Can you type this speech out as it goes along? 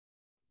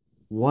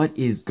What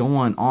is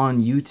going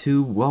on,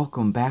 YouTube?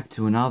 Welcome back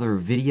to another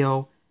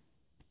video.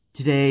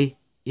 Today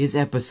is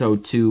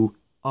episode 2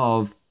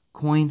 of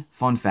Coin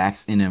Fun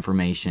Facts and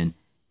Information.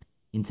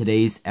 In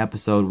today's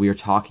episode, we are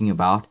talking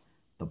about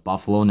the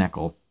Buffalo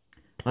Nickel.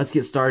 Let's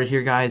get started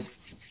here, guys.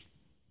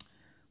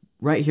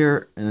 Right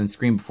here on the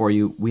screen before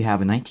you, we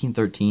have a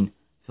 1913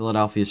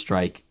 Philadelphia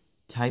Strike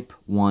Type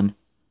 1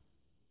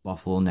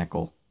 Buffalo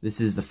Nickel. This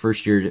is the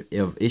first year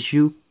of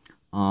issue.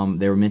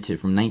 They were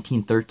minted from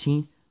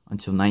 1913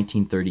 until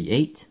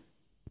 1938.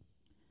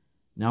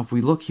 Now, if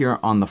we look here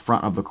on the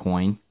front of the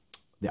coin,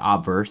 the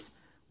obverse,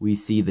 we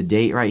see the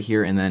date right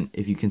here, and then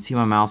if you can see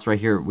my mouse right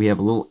here, we have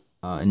a little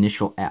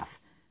initial F.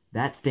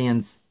 That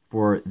stands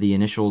for the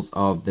initials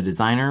of the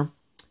designer,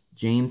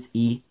 James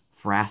E.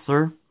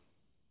 Frasser.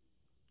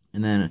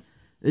 And then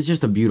it's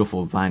just a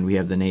beautiful design. We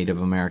have the Native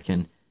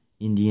American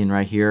Indian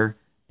right here,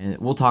 and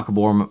we'll talk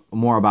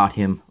more about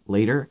him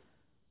later.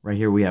 Right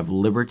here we have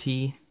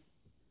Liberty,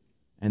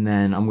 and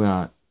then I'm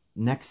gonna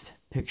next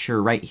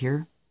picture right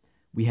here,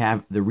 we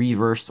have the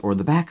reverse or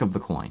the back of the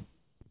coin.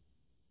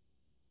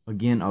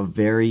 Again, a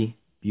very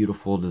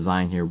beautiful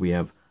design here. We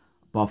have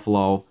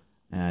Buffalo,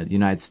 the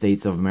United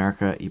States of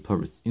America, E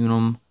pluribus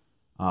unum,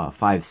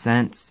 5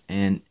 cents,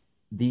 and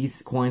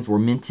these coins were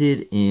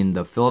minted in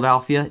the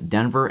Philadelphia,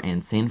 Denver,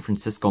 and San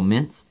Francisco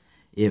mints.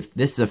 If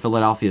this is a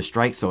Philadelphia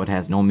strike, so it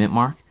has no mint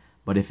mark,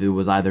 but if it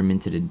was either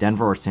minted in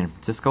Denver or San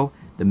Francisco,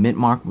 the mint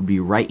mark would be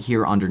right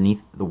here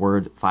underneath the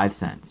word 5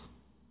 cents.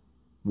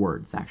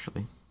 Words,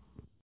 actually.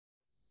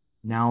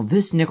 Now,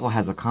 this nickel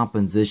has a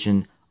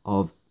composition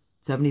of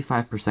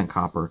 75%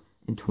 copper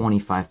and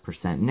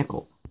 25%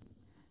 nickel.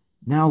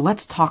 Now,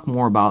 let's talk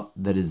more about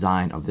the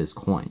design of this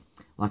coin.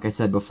 Like I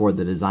said before,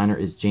 the designer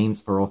is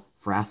James Earl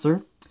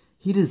Frasser.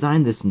 He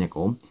designed this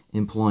nickel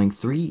employing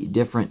 3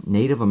 different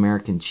Native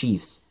American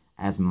chiefs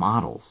as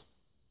models,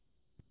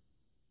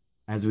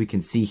 as we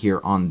can see here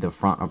on the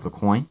front of the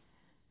coin.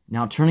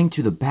 Now, turning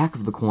to the back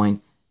of the coin,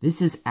 this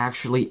is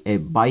actually a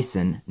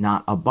bison,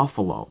 not a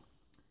buffalo.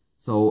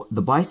 So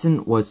the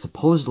bison was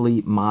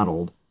supposedly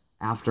modeled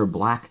after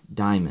Black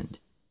Diamond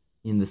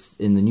in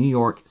the New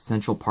York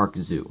Central Park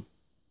Zoo.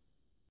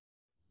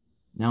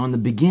 Now, in the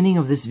beginning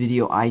of this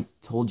video, I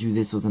told you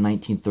this was a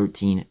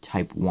 1913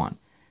 Type 1.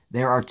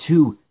 There are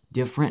 2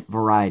 different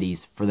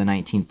varieties for the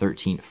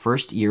 1913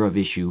 first year of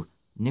issue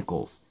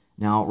nickels.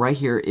 Now, right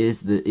here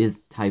is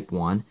Type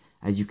 1.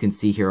 As you can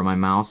see here on my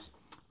mouse,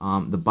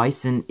 the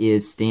bison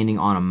is standing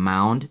on a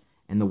mound,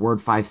 and the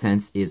word 5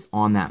 cents is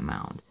on that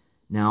mound.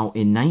 Now,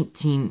 in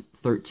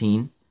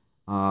 1913,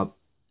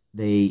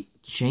 they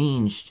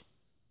changed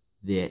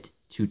it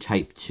to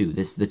Type 2.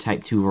 This is the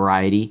Type 2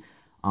 variety.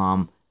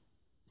 Some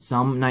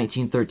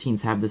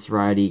 1913s have this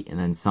variety, and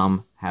then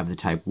some have the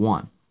Type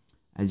 1.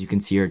 As you can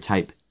see here,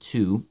 Type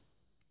 2.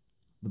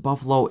 The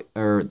buffalo,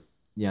 the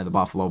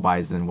buffalo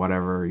bison,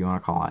 whatever you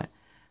want to call it,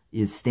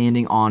 is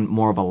standing on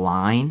more of a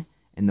line,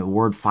 and the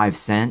word 5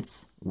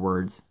 cents,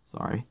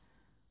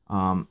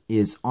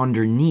 is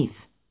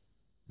underneath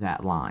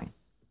that line.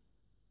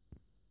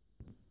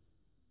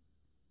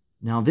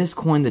 Now, this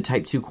coin, the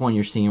Type 2 coin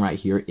you're seeing right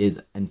here,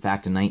 is in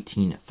fact a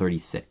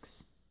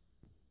 1936.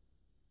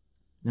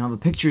 Now, the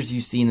pictures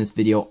you see in this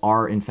video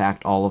are in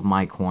fact all of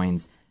my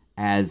coins,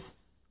 as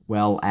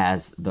well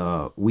as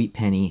the Wheat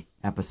Penny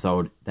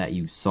episode that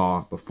you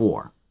saw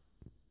before.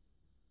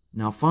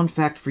 Now, fun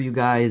fact for you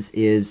guys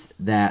is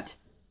that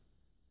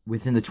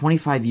within the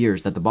 25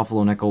 years that the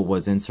Buffalo Nickel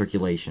was in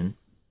circulation,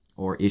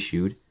 or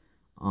issued,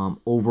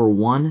 over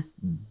 1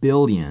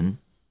 billion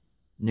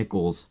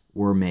nickels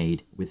were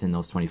made within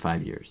those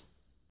 25 years.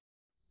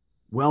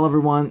 Well,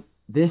 everyone,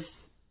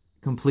 this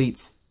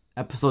completes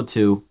episode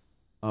 2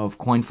 of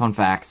Coin Fun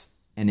Facts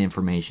and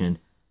Information.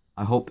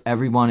 I hope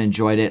everyone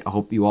enjoyed it. I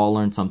hope you all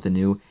learned something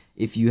new.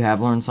 If you have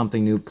learned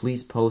something new,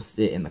 please post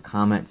it in the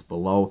comments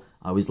below.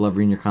 I always love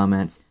reading your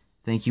comments.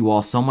 Thank you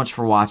all so much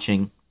for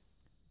watching.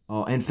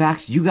 In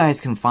fact, you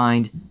guys can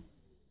find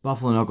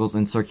Buffalo Nickels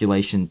in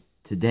circulation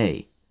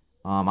today.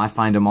 I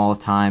find them all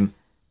the time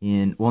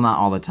not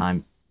all the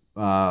time,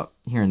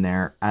 here and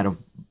there, out of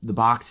the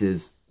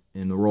boxes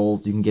and the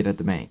rolls you can get at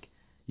the bank.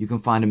 You can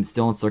find them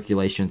still in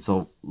circulation,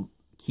 so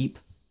keep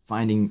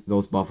finding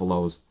those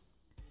buffaloes.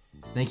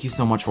 Thank you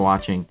so much for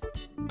watching.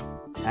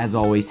 As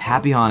always,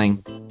 happy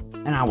hunting,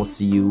 and I will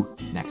see you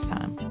next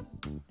time.